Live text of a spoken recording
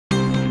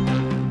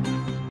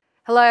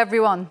Hello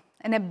everyone.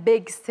 In a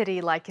big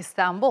city like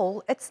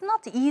Istanbul, it's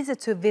not easy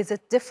to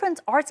visit different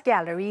art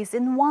galleries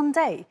in one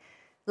day.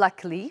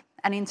 Luckily,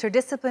 an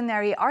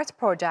interdisciplinary art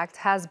project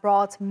has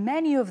brought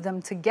many of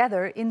them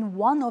together in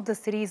one of the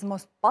city's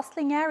most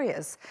bustling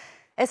areas.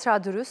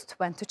 Esra Dürüst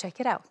went to check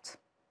it out.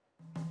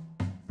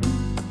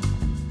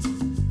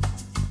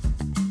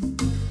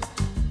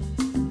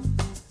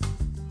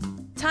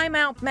 Time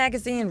Out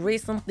magazine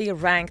recently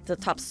ranked the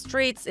top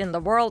streets in the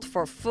world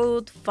for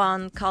food,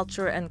 fun,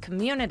 culture and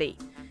community.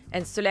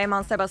 And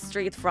Süleyman Seba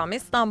Street from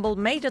Istanbul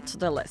made it to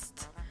the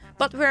list.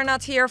 But we're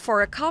not here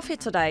for a coffee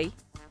today.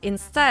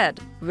 Instead,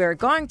 we're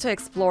going to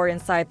explore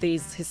inside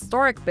these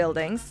historic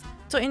buildings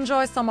to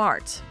enjoy some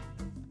art.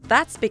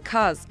 That's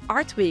because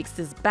Artweeks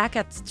is back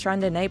at the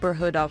trendy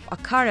neighborhood of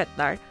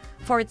Akaretler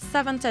for its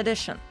 7th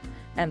edition.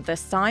 And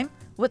this time,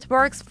 with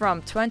works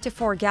from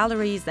 24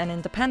 galleries and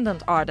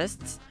independent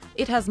artists,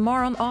 it has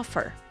more on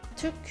offer.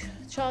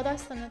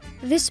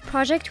 This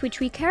project, which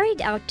we carried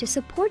out to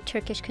support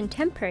Turkish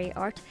contemporary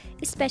art,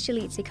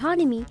 especially its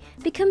economy,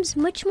 becomes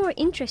much more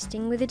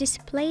interesting with a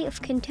display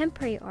of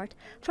contemporary art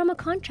from a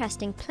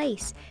contrasting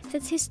place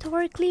that's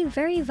historically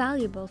very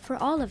valuable for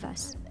all of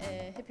us.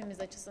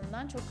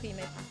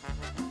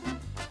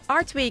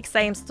 Artweeks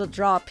aims to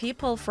draw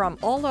people from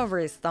all over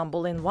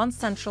Istanbul in one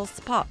central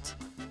spot.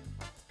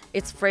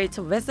 It's free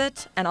to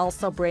visit and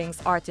also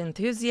brings art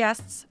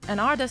enthusiasts and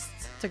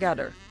artists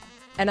together.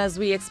 And as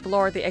we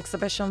explore the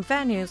exhibition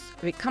venues,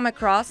 we come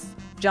across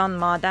Can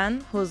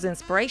Maden, whose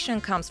inspiration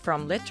comes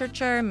from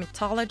literature,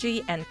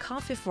 mythology, and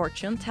coffee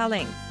fortune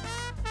telling.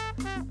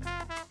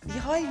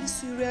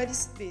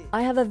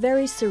 I have a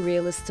very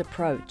surrealist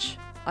approach.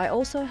 I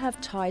also have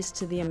ties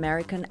to the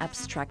American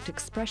abstract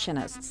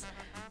expressionists.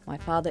 My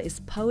father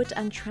is poet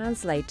and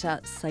translator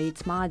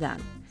Said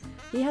Maden.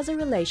 He has a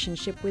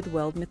relationship with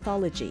world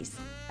mythologies.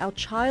 Our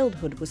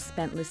childhood was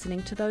spent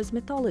listening to those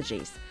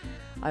mythologies.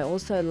 I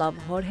also love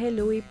Jorge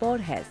Luis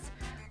Borges.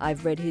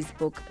 I've read his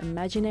book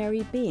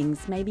Imaginary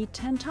Beings maybe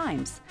 10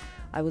 times.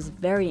 I was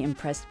very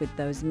impressed with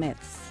those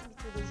myths.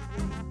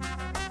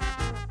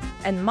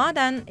 And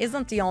Maden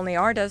isn't the only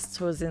artist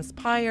who is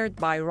inspired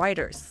by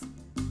writers.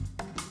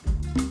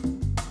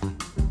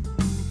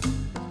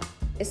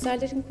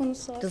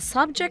 The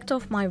subject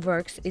of my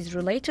works is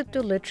related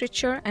to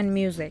literature and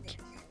music.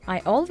 I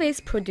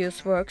always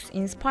produce works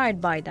inspired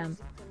by them.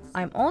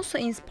 I'm also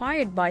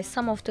inspired by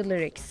some of the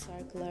lyrics.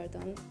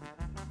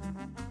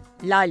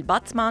 Lal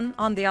Batman,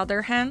 on the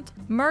other hand,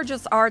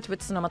 merges art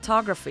with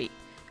cinematography,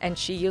 and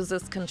she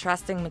uses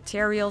contrasting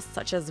materials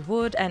such as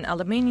wood and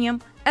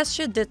aluminium, as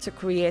she did to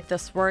create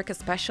this work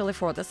especially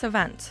for this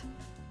event.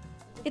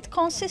 It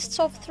consists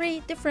of 3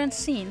 different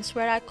scenes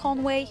where I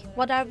convey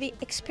what are we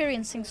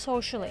experiencing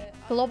socially,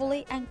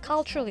 globally and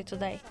culturally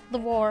today. The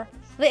war,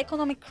 the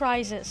economic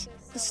crisis,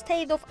 the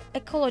state of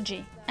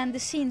ecology, and the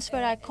scenes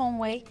where I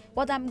convey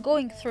what I'm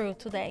going through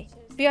today.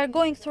 We are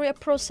going through a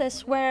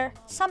process where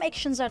some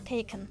actions are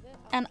taken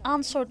and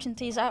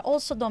uncertainties are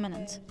also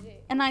dominant,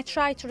 and I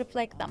try to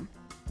reflect them.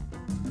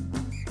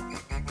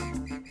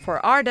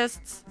 For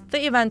artists,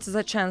 the event is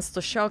a chance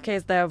to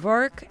showcase their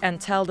work and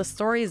tell the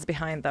stories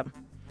behind them.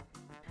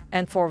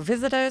 And for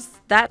visitors,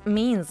 that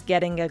means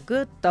getting a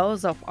good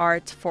dose of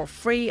art for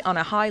free on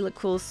a highly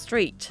cool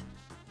street.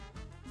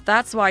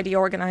 That's why the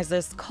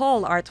organizers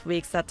call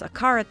Artweeks at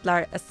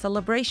Akaretler a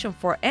celebration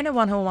for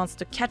anyone who wants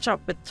to catch up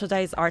with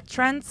today's art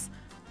trends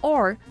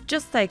or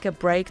just take a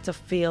break to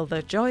feel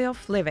the joy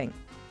of living.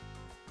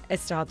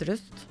 Esra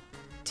Dürüst,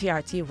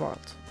 TRT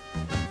World.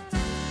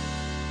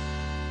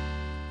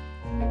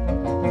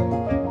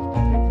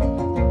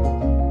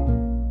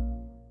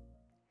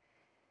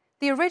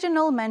 The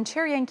original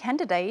Manchurian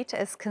Candidate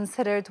is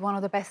considered one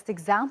of the best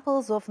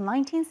examples of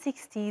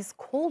 1960s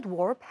Cold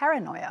War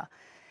paranoia.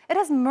 It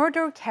has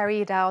murder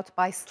carried out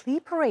by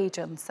sleeper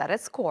agents at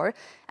its core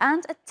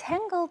and a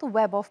tangled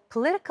web of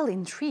political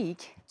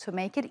intrigue to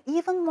make it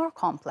even more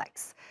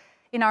complex.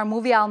 In our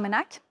movie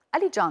almanac,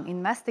 Ali Can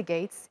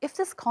investigates if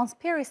this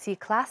conspiracy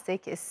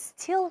classic is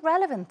still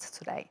relevant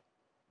today.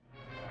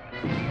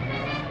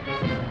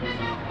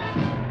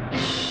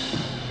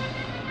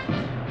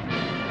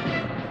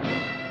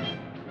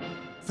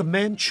 The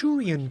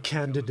Manchurian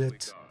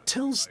Candidate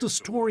tells the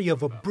story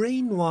of a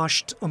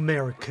brainwashed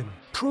American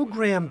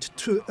programmed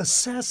to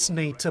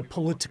assassinate a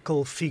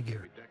political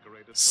figure.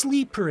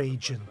 Sleeper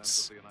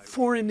agents,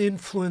 foreign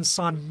influence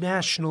on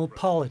national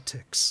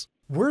politics,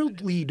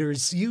 world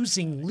leaders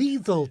using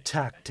lethal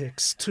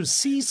tactics to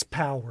seize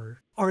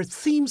power are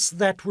themes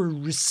that were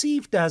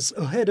received as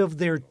ahead of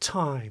their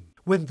time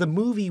when the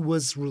movie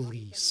was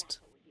released.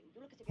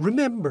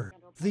 Remember,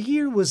 the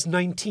year was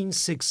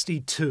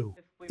 1962.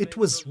 It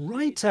was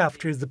right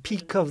after the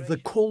peak of the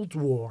Cold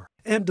War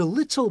and a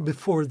little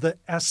before the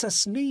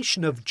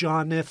assassination of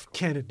John F.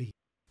 Kennedy.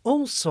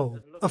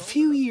 Also, a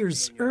few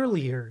years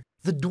earlier,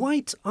 the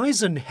Dwight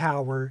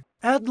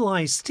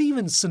Eisenhower-Adlai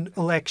Stevenson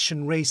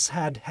election race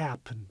had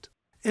happened.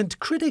 And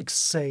critics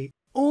say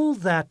all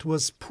that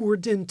was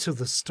poured into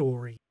the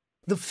story.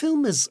 The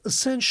film is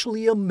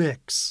essentially a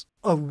mix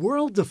a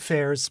world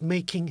affairs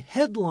making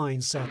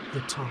headlines at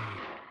the time.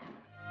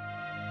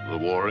 The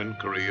war in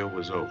Korea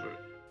was over.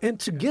 And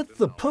to get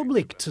the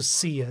public to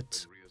see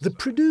it, the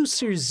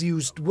producers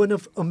used one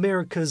of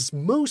America's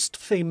most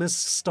famous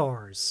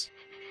stars,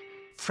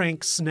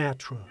 Frank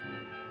Sinatra.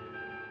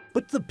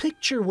 But the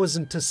picture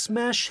wasn't a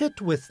smash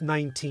hit with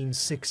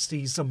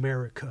 1960s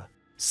America.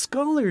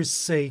 Scholars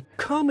say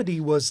comedy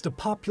was the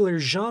popular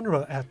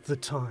genre at the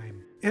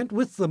time, and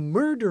with the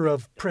murder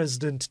of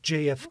President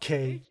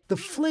JFK, the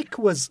flick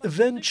was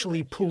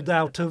eventually pulled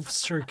out of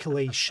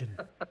circulation.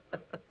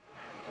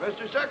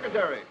 Mr.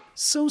 Secretary.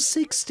 So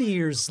 60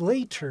 years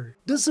later,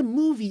 does a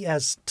movie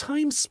as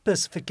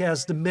time-specific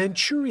as The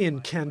Manchurian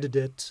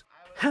Candidate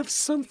have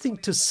something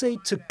to say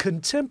to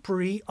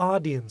contemporary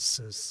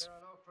audiences?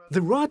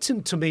 The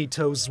Rotten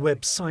Tomatoes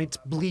website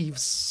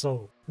believes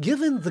so.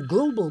 Given the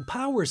global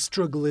power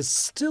struggle is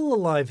still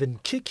alive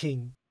and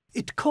kicking,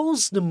 it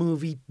calls the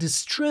movie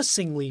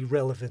distressingly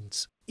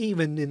relevant,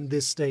 even in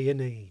this day and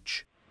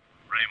age.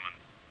 Raymond,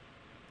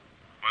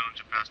 why don't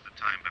you pass the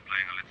time by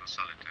playing a little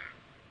solitaire?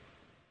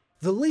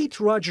 The late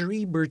Roger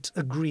Ebert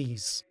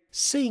agrees,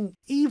 saying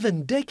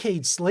even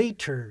decades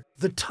later,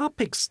 the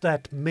topics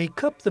that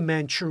make up The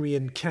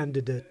Manchurian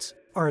Candidate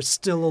are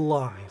still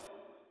alive.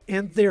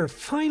 And their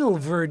final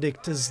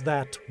verdict is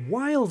that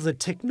while the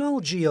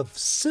technology of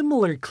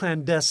similar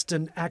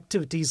clandestine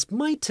activities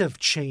might have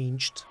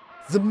changed,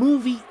 the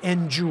movie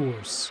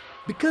endures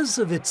because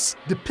of its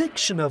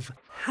depiction of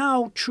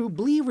how true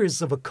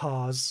believers of a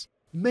cause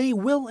may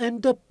well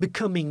end up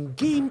becoming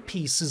game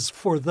pieces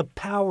for the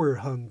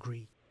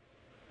power-hungry.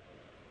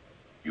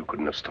 You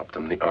couldn't have stopped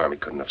them. The army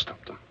couldn't have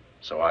stopped them.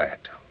 So I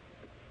had to.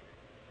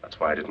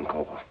 That's why I didn't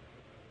go.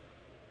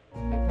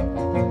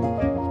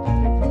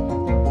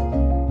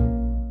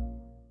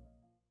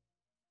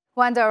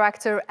 When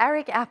director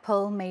Eric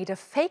Appel made a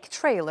fake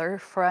trailer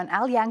for an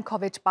Al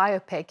Yankovic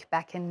biopic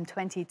back in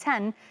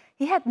 2010,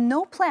 he had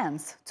no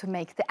plans to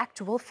make the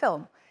actual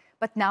film.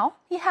 But now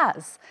he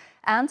has,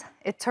 and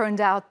it turned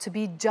out to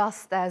be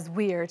just as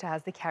weird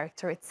as the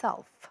character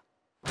itself.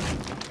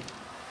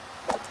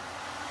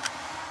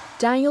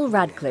 Daniel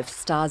Radcliffe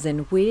stars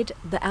in Weird,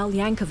 the Al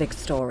Yankovic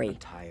Story,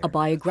 a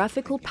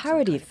biographical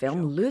parody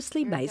film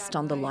loosely based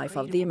on the life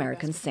of the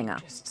American singer.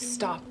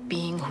 Stop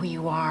being who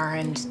you are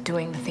and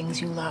doing the things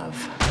you love.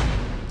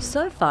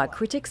 So far,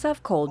 critics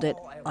have called it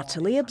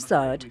utterly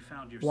absurd,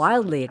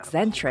 wildly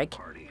eccentric,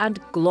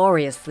 and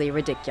gloriously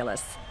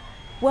ridiculous.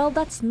 Well,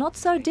 that's not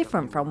so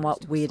different from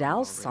what Weird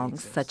Al's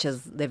songs such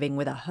as Living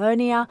with a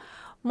Hernia,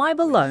 My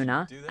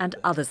Bologna, and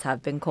others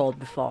have been called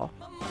before.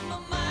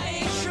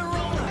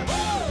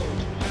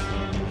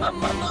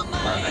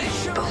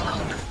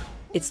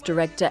 Its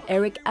director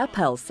Eric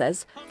Appel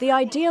says the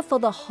idea for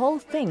the whole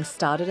thing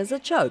started as a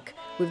joke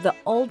with the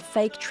old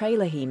fake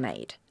trailer he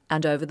made.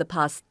 And over the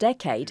past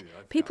decade,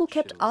 people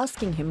kept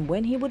asking him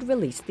when he would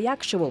release the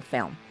actual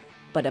film.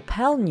 But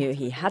Appel knew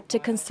he had to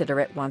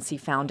consider it once he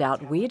found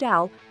out Weird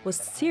Al was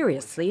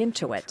seriously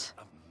into it.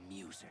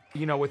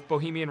 You know, with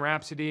Bohemian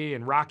Rhapsody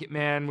and Rocket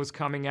Man was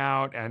coming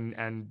out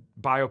and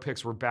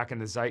biopics were back in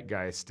the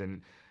zeitgeist.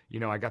 And, you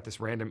know, I got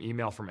this random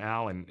email from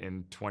Al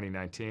in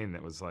 2019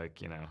 that was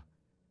like, you know,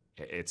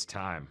 it's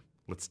time.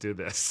 Let's do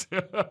this.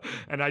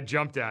 And I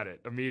jumped at it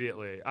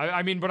immediately.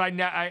 I mean, but I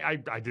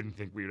didn't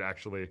think we would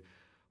actually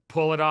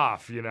pull it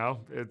off, you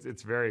know?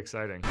 It's very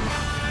exciting.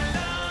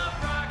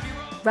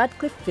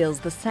 Radcliffe feels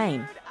the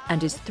same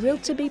and is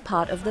thrilled to be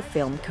part of the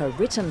film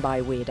co-written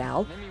by Weird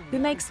Al, who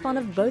makes fun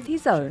of both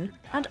his own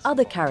and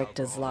other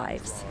characters'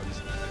 lives.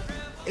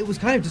 It was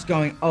kind of just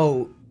going,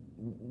 oh,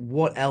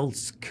 what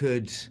else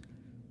could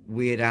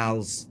Weird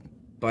Al's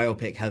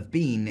biopic have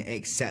been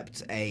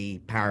except a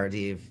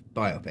parody of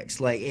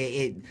biopics? Like,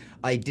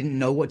 I didn't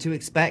know what to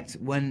expect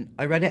when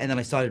I read it, and then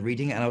I started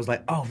reading it, and I was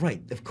like, oh,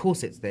 right, of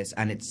course it's this,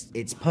 and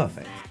it's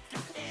perfect.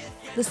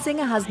 The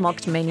singer has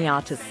mocked many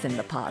artists in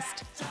the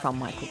past, from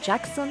Michael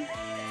Jackson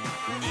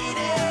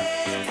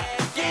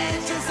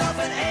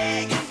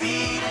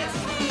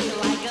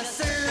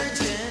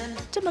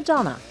to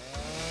Madonna.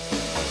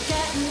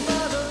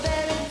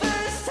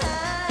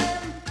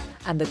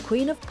 And the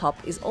Queen of Pop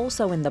is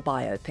also in the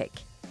biopic.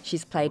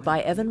 She's played by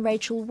Evan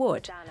Rachel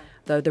Wood.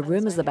 Though the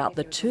rumours about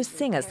the two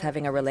singers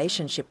having a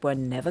relationship were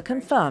never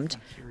confirmed,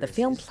 the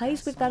film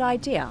plays with that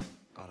idea.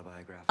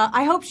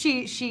 I hope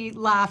she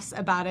laughs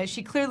about it.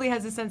 She clearly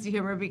has a sense of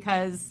humor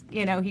because,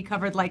 you know, he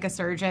covered Like a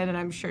Surgeon, and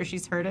I'm sure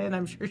she's heard it, and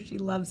I'm sure she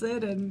loves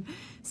it. And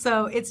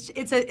so it's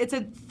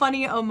a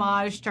funny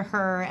homage to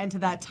her and to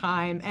that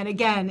time. And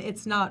again,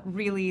 it's not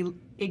really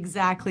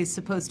exactly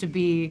supposed to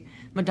be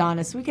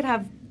Madonna, so we could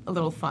have a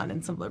little fun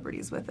and some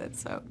liberties with it.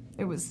 So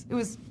it was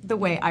the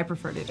way I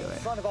prefer to do it. In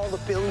front of all the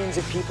billions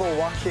of people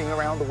watching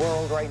around the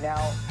world right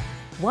now.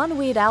 One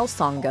Weird Al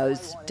song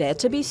goes, "Dare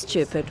to be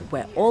stupid,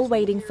 we're all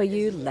waiting for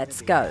you,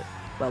 let's go."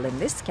 Well, in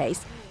this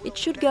case, it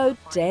should go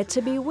 "Dare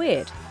to be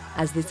weird,"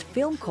 as this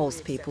film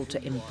calls people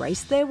to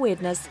embrace their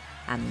weirdness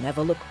and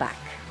never look back.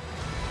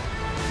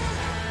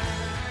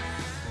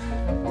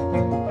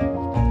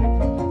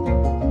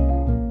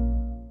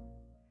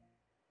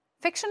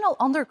 fictional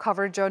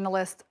undercover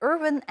journalist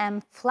Irwin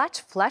M.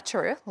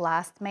 Fletcher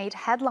last made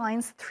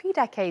headlines 3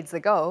 decades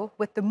ago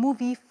with the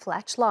movie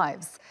Fletch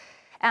Lives.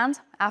 And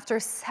after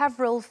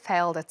several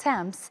failed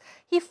attempts,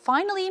 he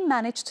finally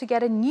managed to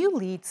get a new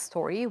lead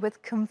story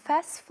with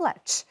Cofess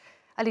Fletch.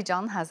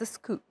 Alican has a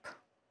scoop.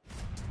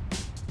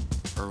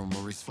 Earl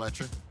Maurice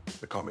Fletcher?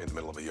 They caught me in the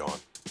middle of a yawn.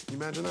 Can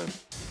you imagine that?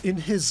 In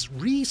his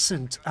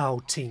recent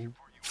outing,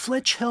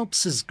 Fletch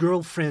helps his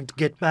girlfriend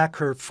get back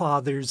her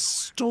father's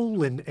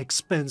stolen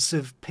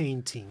expensive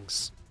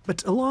paintings.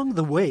 But along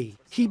the way,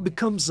 he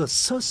becomes a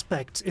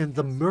suspect in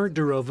the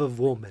murder of a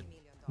woman.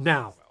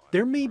 Now,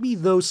 there may be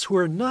those who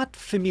are not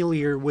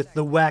familiar with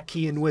the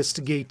wacky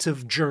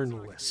investigative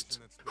journalist,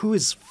 who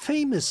is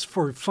famous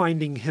for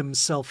finding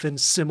himself in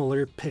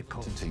similar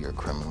pickle. To your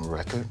criminal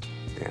record.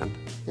 And?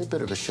 You're a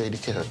bit of a shady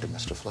character,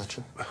 Mr.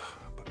 Fletcher.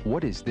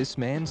 What is this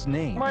man's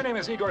name? My name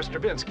is Igor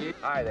Stravinsky.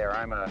 Hi there,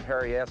 I'm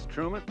Harry S.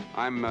 Truman.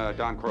 I'm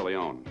Don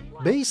Corleone.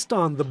 Based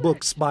on the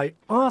books by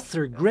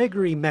author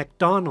Gregory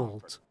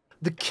MacDonald,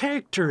 the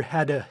character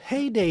had a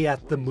heyday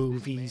at the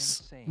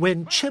movies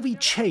when Chevy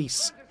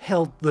Chase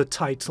held the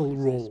title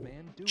role.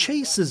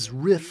 Chase's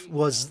riff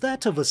was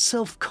that of a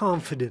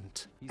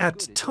self-confident,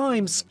 at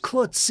times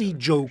klutzy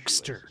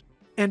jokester,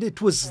 and it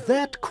was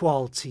that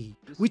quality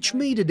which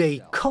made it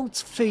a cult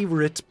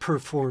favorite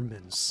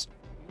performance.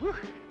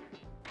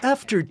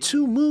 After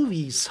 2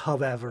 movies,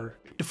 however,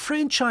 the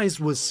franchise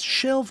was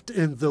shelved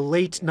in the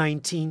late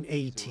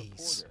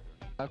 1980s.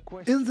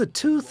 In the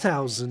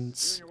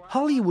 2000s,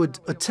 Hollywood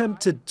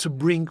attempted to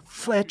bring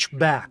Fletch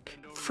back,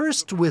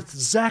 first with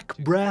Zach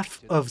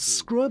Braff of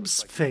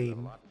Scrubs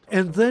fame,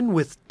 and then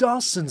with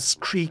Dawson's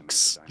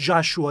Creek's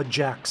Joshua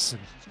Jackson.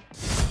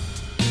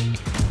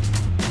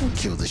 Who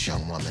killed this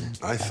young woman?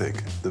 I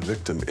think the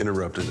victim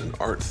interrupted an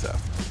art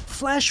theft.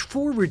 Flash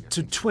forward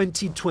to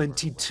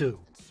 2022.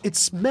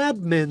 It's Mad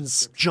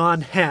Men's John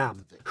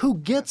Hamm who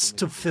gets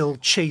to fill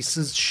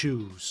Chase's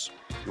shoes.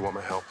 You want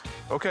my help?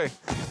 Okay.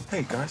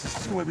 Hey, guys,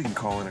 is there a way we can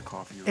call in a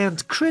coffee?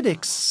 And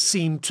critics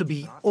seem to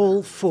be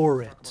all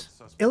for it.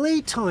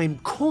 LA Time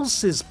calls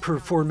his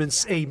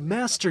performance a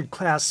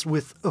masterclass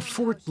with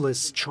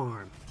effortless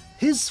charm.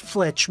 His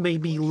Fletch may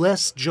be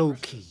less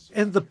jokey,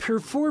 and the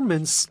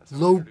performance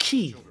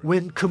low-key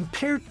when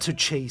compared to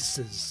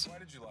Chase's.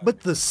 But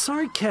the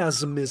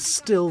sarcasm is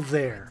still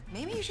there.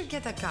 Maybe you should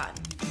get that gun.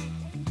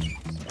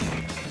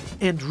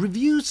 And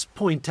reviews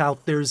point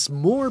out there's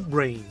more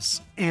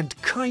brains and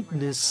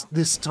kindness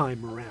this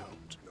time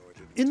around.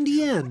 In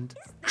the end,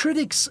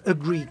 critics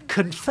agree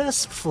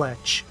Cofess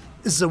Fletch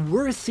is a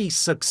worthy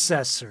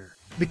successor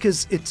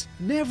because it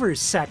never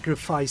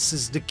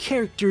sacrifices the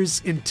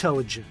character's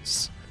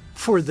intelligence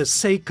for the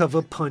sake of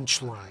a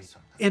punchline.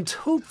 And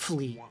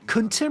hopefully,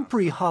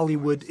 contemporary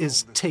Hollywood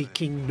is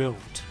taking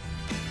note.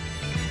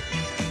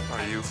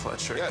 Are you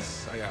Fletcher?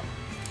 Yes, I am.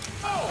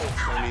 Oh!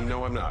 I mean,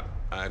 no, I'm not.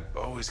 I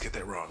always get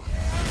that wrong.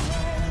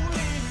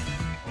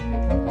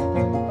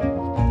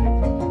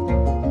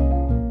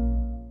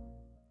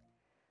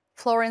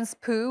 Florence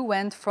Pugh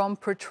went from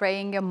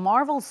portraying a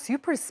Marvel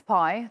super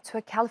spy to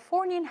a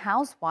Californian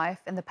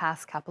housewife in the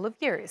past couple of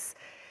years.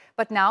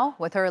 But now,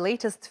 with her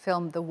latest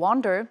film, The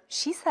Wonder,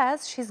 she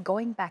says she's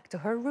going back to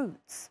her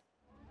roots.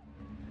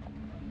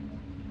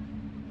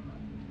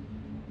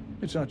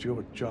 It's not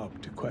your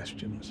job to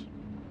question us.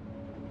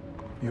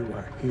 You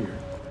are here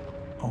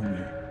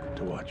only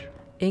to watch.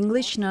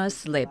 English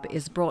nurse Lib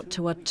is brought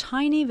to a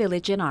tiny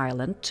village in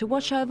Ireland to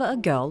watch over a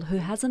girl who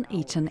hasn't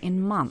eaten in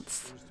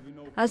months.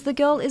 As the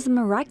girl is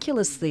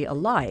miraculously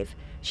alive,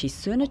 she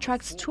soon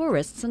attracts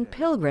tourists and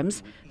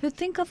pilgrims who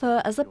think of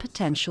her as a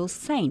potential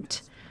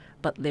saint.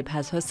 But Lib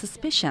has her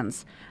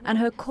suspicions, and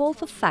her call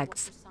for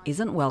facts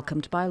isn't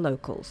welcomed by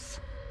locals.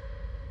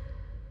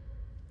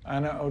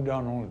 Anna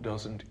O'Donnell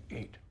doesn't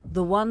eat.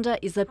 The Wonder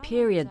is a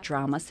period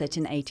drama set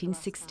in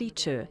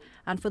 1862,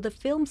 and for the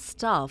film's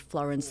star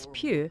Florence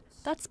Pugh,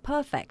 that's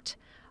perfect.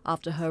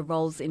 After her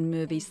roles in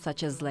movies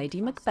such as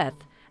Lady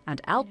Macbeth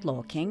and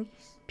Outlaw King,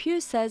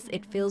 Pugh says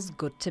it feels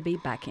good to be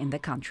back in the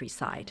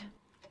countryside.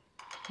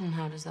 And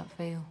how does that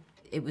feel?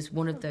 It was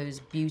one of those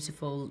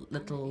beautiful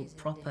little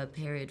proper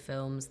period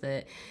films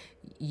that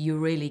you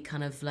really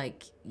kind of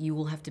like, you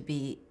will have to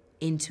be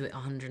into it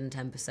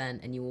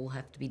 110%, and you all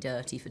have to be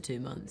dirty for 2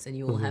 months, and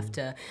you all have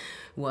to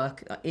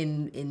work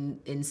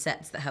in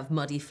sets that have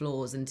muddy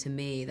floors. And to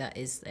me, that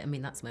is, I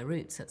mean, that's my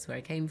roots. That's where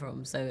I came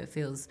from. So it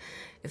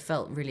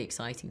felt really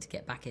exciting to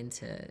get back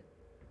into,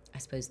 I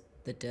suppose,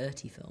 the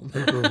dirty film.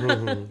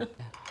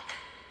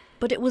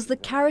 But it was the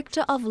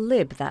character of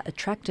Lib that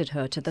attracted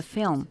her to the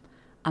film,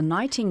 a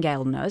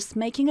Nightingale nurse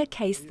making a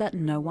case that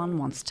no one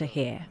wants to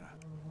hear.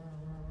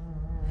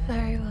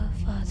 Very well,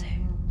 Father.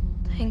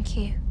 Thank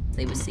you.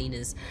 They were seen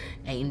as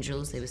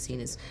angels. They were seen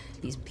as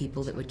these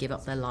people that would give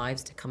up their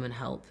lives to come and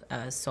help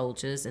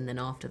soldiers, and then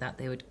after that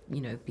they would,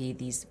 you know, be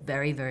these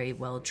very, very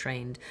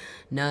well-trained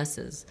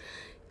nurses.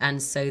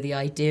 And so the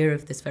idea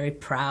of this very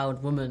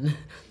proud woman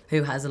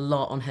who has a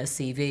lot on her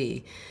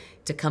CV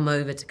to come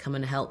over to come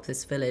and help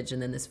this village,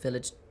 and then this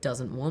village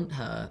doesn't want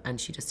her, and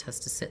she just has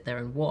to sit there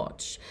and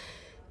watch.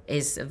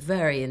 is a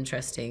very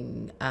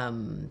interesting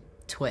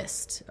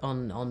twist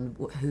on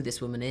who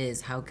this woman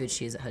is, how good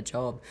she is at her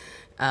job.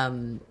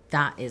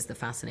 That was the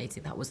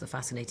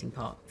fascinating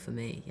part for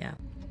me, yeah.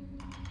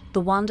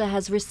 The Wonder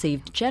has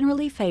received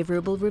generally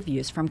favourable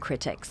reviews from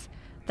critics.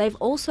 They've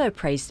also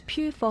praised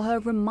Pugh for her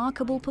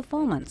remarkable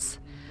performance.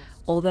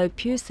 Although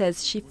Pugh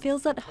says she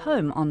feels at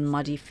home on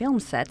muddy film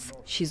sets,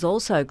 she's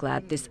also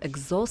glad this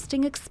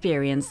exhausting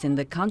experience in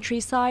the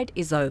countryside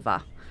is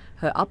over.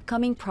 Her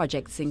upcoming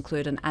projects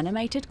include an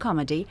animated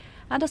comedy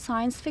and a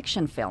science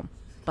fiction film.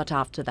 But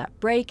after that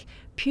break,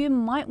 Pugh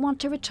might want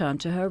to return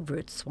to her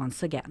roots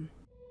once again.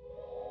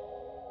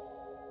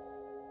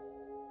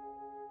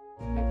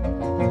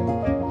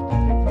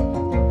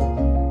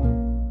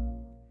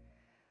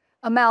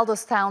 Imelda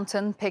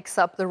Staunton picks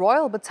up the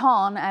royal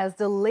baton as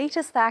the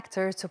latest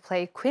actor to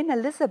play Queen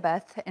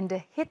Elizabeth in the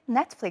hit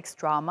Netflix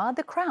drama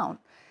The Crown.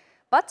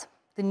 But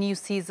the new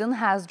season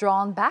has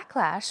drawn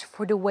backlash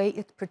for the way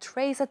it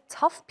portrays a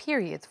tough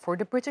period for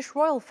the British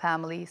royal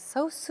family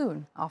so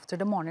soon after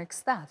the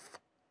monarch's death.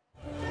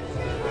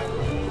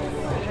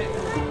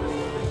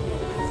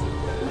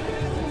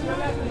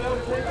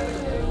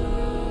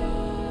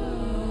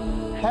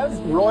 Have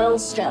royal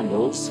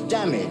scandals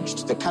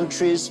damaged the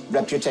country's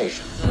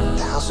reputation?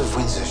 The House of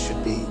Windsor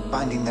should be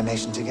binding the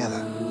nation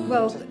together.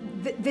 Well,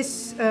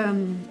 this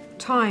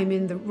time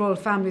in the royal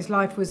family's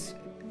life was,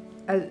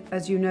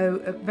 as you know,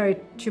 very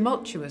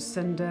tumultuous,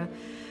 and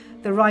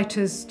the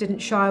writers didn't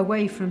shy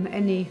away from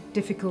any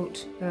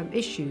difficult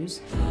issues.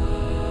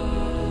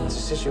 It's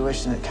a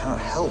situation that cannot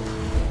help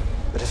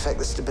but affect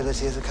the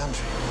stability of the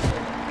country.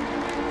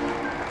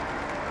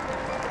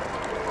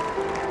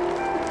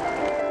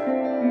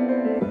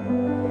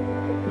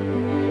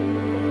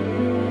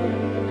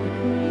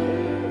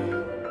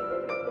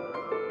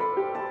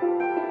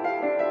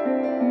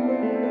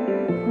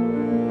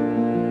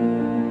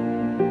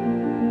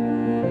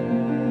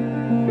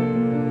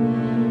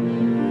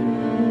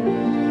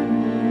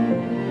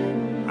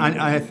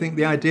 I think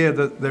the idea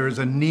that there is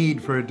a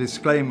need for a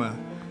disclaimer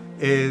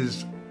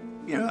is,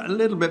 a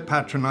little bit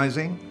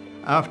patronizing.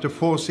 After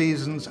 4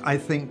 seasons, I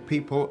think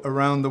people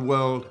around the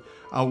world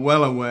are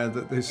well aware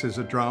that this is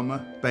a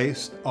drama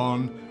based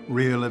on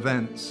real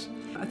events.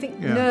 I think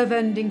nerve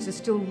endings are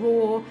still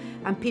raw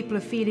and people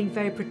are feeling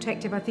very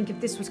protective. I think if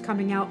this was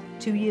coming out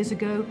 2 years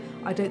ago,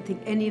 I don't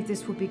think any of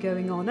this would be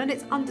going on. And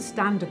it's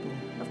understandable.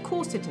 Of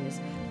course it is.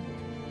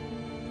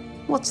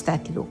 What's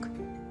that look?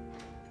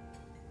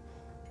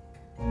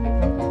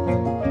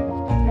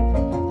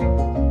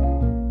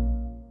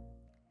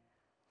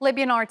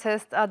 Libyan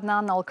artist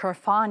Adnan al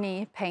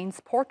Qarfani paints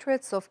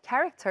portraits of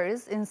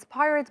characters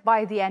inspired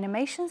by the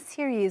animation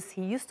series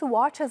he used to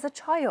watch as a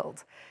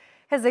child.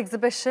 His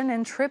exhibition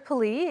in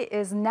Tripoli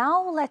is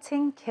now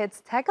letting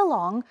kids tag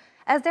along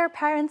as their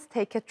parents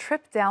take a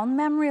trip down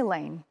memory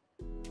lane.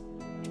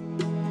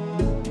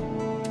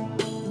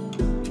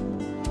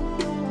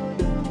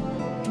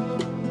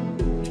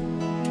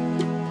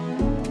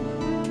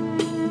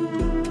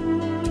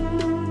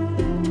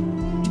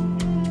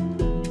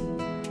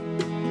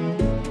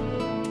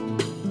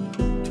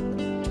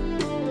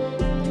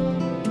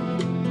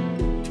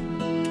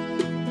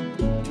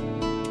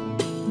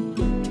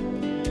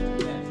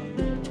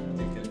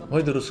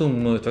 وهذه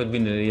الرسوم تعود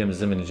بنا لأيام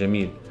الزمن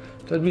الجميل.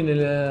 تعود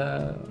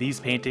بنا These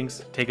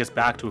paintings take us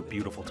back to a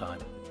beautiful time.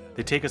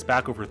 They take us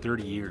back over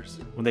 30 years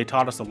when they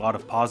taught us a lot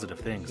of positive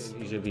things.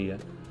 إيجابية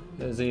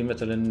زي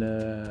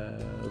مثلا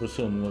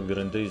رسوم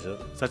جرانديزر.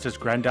 Such as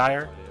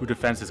Grandier, who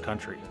defends his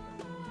country.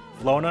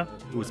 Flona,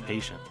 who is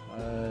patient.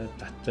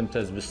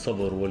 تمتاز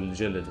بالصبر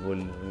والجلد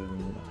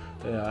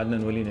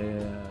عدنان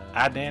ولينا.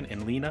 Adnan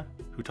and Lena,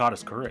 who taught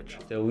us courage.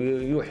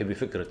 يوحي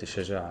بفكرة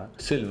الشجاعة.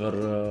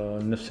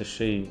 سيلفر نفس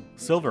الشيء.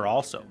 Silver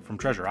also, from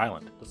Treasure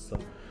Island.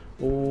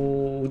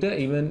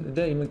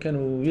 ودائما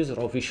كانوا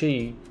يزرعوا في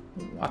شيء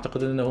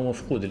أعتقد أنه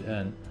مفقود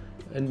الآن.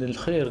 أن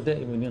الخير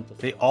دائما ينتصر.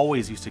 They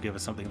always used to give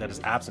us something that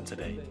is absent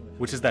today,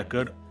 which is that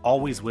good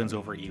always wins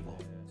over evil.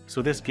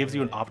 So this gives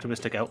you an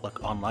optimistic outlook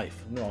on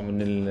life. نوع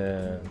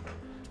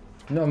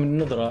من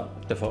النظرة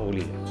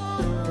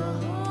التفاؤلية.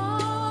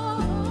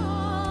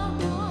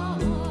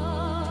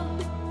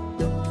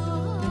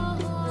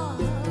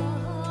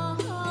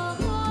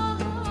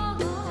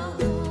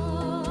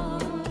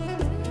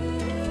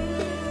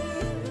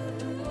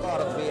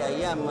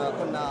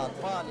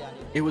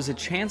 It was a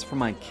chance for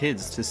my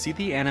kids to see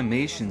the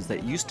animations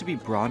that used to be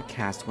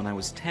broadcast when I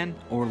was 10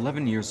 or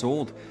 11 years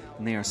old,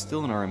 and they are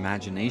still in our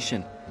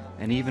imagination.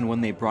 And even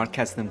when they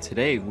broadcast them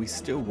today, we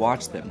still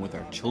watch them with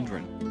our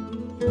children.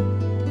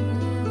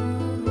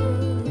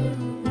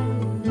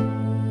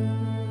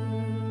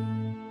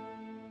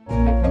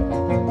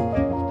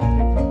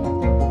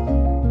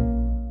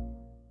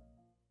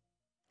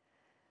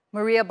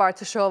 Maria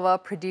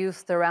Bartuszova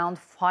produced around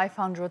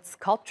 500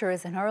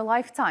 sculptures in her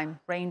lifetime,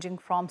 ranging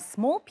from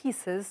small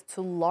pieces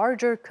to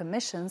larger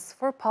commissions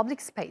for public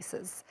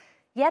spaces.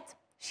 Yet,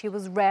 she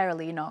was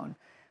rarely known.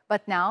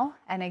 But now,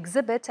 an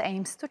exhibit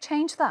aims to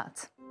change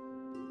that.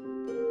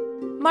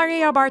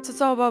 Maria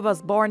Bartuszova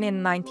was born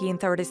in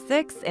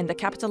 1936 in the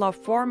capital of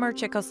former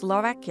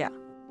Czechoslovakia.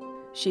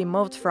 She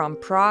moved from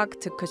Prague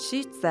to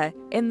Košice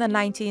in the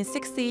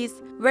 1960s,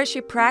 where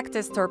she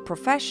practiced her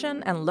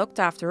profession and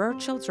looked after her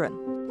children.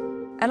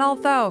 And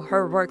although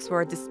her works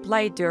were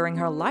displayed during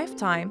her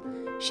lifetime,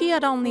 she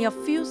had only a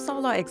few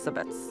solo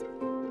exhibits.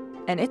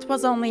 And it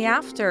was only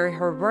after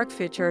her work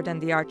featured in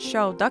the art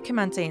show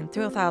Documenta in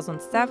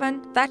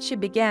 2007 that she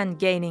began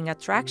gaining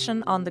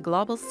attraction on the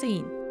global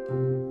scene.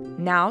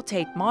 Now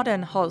Tate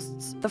Modern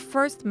hosts the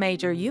first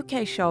major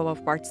UK show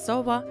of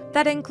Bartuszova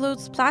that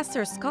includes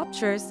plaster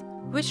sculptures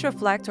which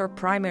reflect her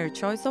primary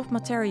choice of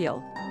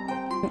material.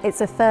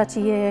 It's a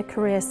 30-year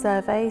career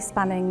survey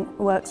spanning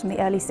works from the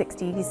early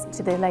 60s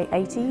to the late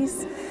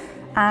 80s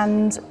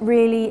and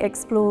really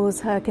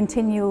explores her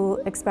continual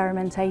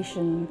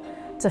experimentation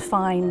to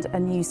find a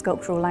new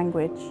sculptural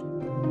language.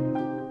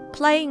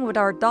 Playing with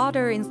our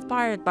daughter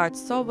inspired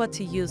Bartuszova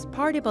to use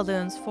party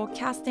balloons for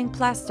casting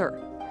plaster.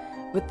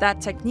 With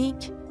that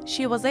technique,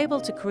 she was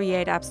able to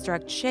create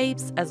abstract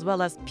shapes as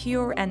well as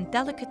pure and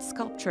delicate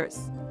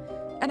sculptures.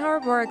 And her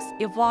works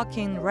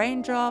evoking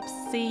raindrops,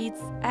 seeds,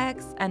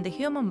 eggs, and the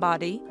human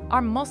body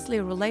are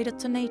mostly related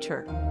to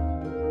nature.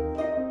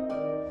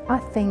 I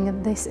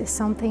think this is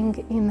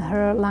something in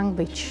her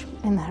language,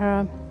 in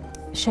her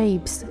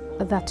shapes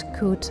that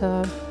could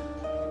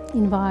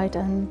invite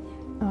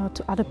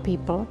to other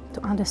people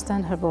to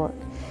understand her work,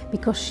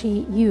 because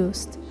she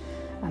used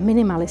a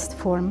minimalist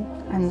form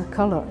and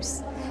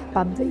colors.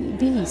 But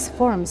these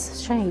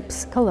forms,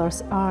 shapes,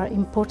 colors are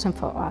important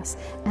for us,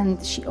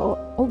 and she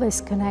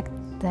always connects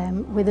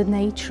them with the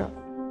nature.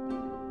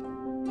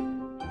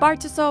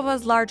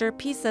 Bartuszova's larger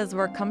pieces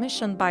were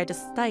commissioned by the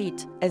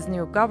state, as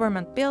new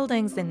government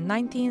buildings in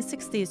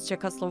 1960s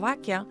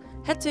Czechoslovakia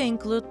had to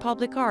include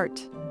public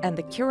art, and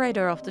the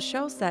curator of the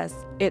show says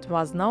it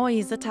was no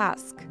easy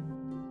task.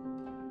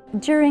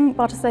 During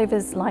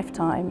Bartuszova's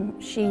lifetime,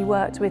 she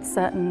worked with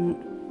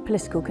certain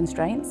political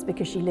constraints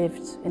because she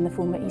lived in the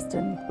former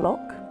Eastern Bloc.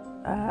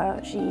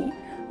 She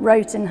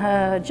wrote in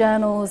her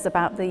journals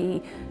about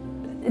the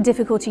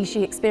difficulty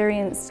she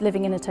experienced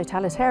living in a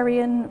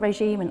totalitarian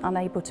regime and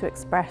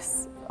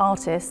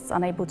artists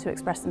unable to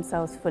express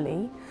themselves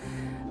fully.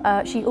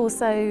 She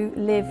also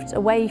lived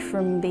away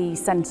from the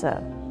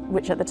centre,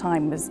 which at the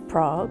time was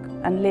Prague,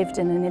 and lived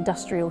in an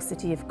industrial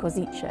city of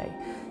Košice.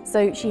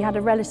 So she had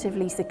a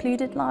relatively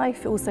secluded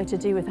life, also to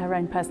do with her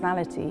own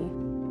personality.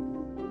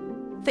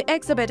 The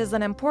exhibit is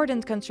an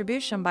important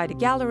contribution by the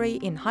gallery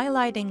in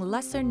highlighting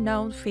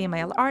lesser-known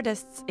female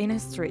artists in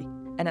history,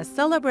 and a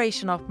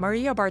celebration of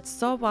Maria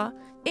Bartuszova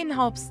in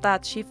hopes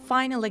that she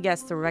finally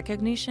gets the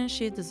recognition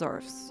she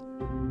deserves.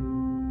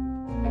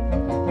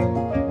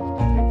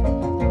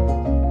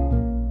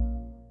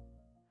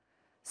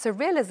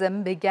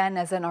 Surrealism began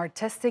as an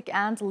artistic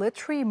and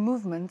literary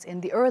movement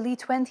in the early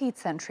 20th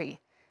century,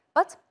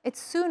 but it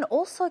soon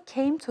also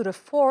came to the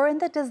fore in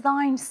the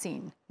design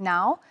scene.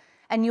 Now,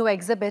 a new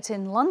exhibit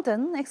in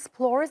London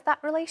explores that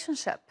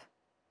relationship.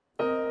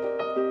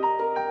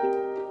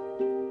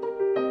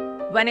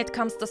 When it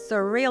comes to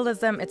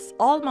surrealism, it's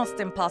almost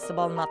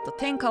impossible not to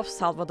think of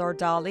Salvador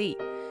Dali.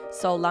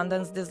 So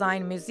London's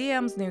Design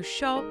Museum's new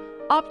show,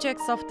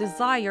 Objects of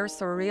Desire,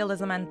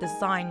 Surrealism and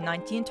Design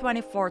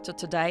 1924 to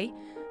today,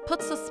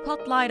 puts a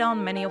spotlight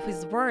on many of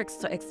his works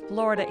to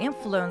explore the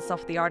influence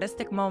of the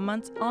artistic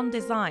movement on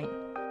design.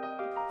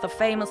 The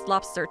famous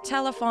lobster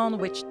telephone,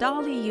 which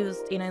Dali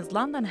used in his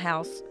London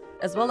house,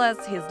 as well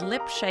as his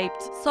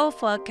lip-shaped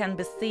sofa, can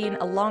be seen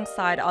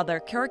alongside other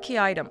quirky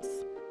items.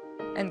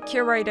 And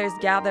curators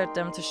gathered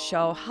them to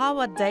show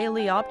how a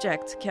daily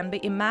object can be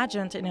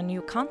imagined in a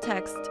new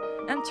context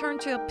and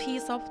turned to a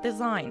piece of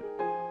design.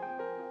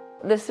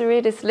 The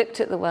surrealists looked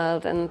at the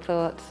world and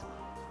thought,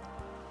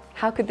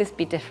 how could this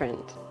be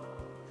different?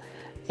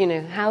 You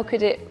know, how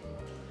could it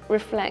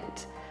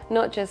reflect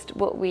not just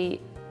what we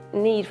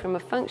need from a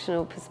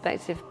functional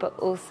perspective, but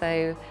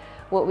also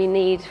what we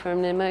need from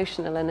an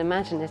emotional and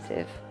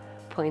imaginative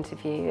point of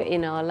view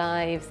in our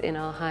lives, in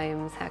our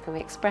homes. How can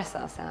we express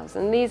ourselves?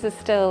 And these are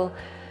still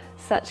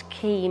such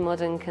key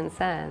modern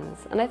concerns,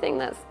 and I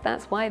think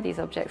that's why these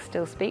objects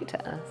still speak to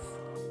us.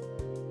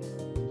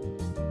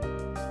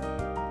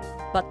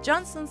 But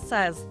Johnson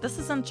says this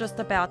isn't just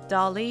about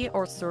Dali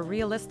or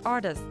surrealist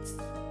artists.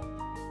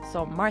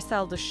 So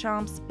Marcel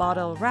Duchamp's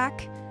bottle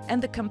rack and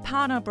the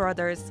Campana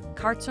brothers'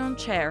 cartoon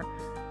chair,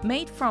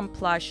 made from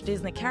plush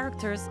Disney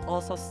characters,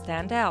 also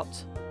stand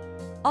out.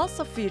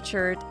 Also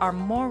featured are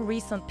more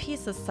recent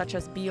pieces such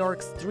as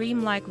Björk's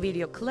dreamlike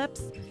video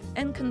clips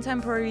and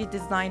contemporary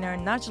designer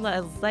Najla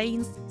El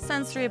Zain's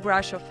sensory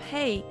brush of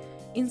hay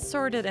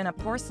inserted in a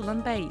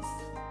porcelain vase.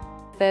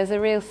 There's a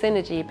real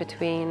synergy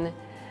between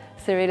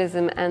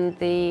surrealism and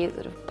the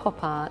sort of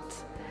pop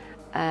art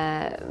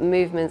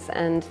movements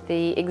and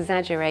the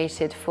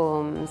exaggerated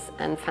forms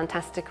and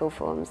fantastical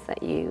forms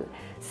that you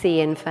see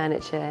in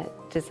furniture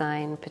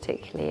design,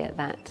 particularly at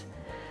that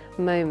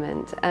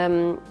moment.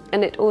 And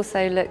it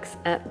also looks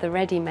at the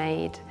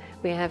ready-made.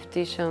 We have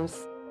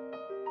Duchamp's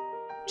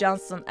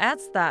Johnson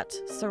adds that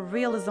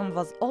Surrealism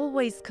was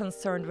always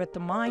concerned with the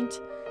mind,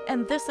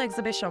 and this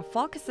exhibition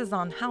focuses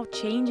on how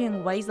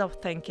changing ways of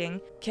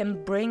thinking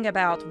can bring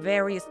about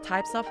various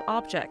types of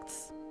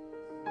objects.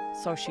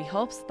 So she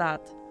hopes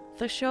that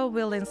the show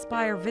will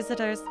inspire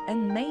visitors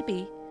and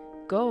maybe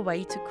go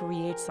away to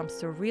create some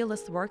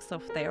surrealist works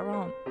of their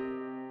own.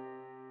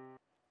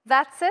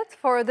 That's it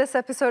for this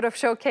episode of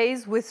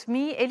Showcase with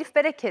me, Elif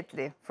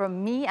Bereketli.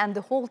 From me and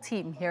the whole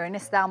team here in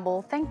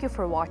Istanbul, thank you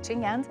for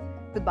watching and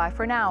goodbye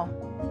for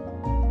now.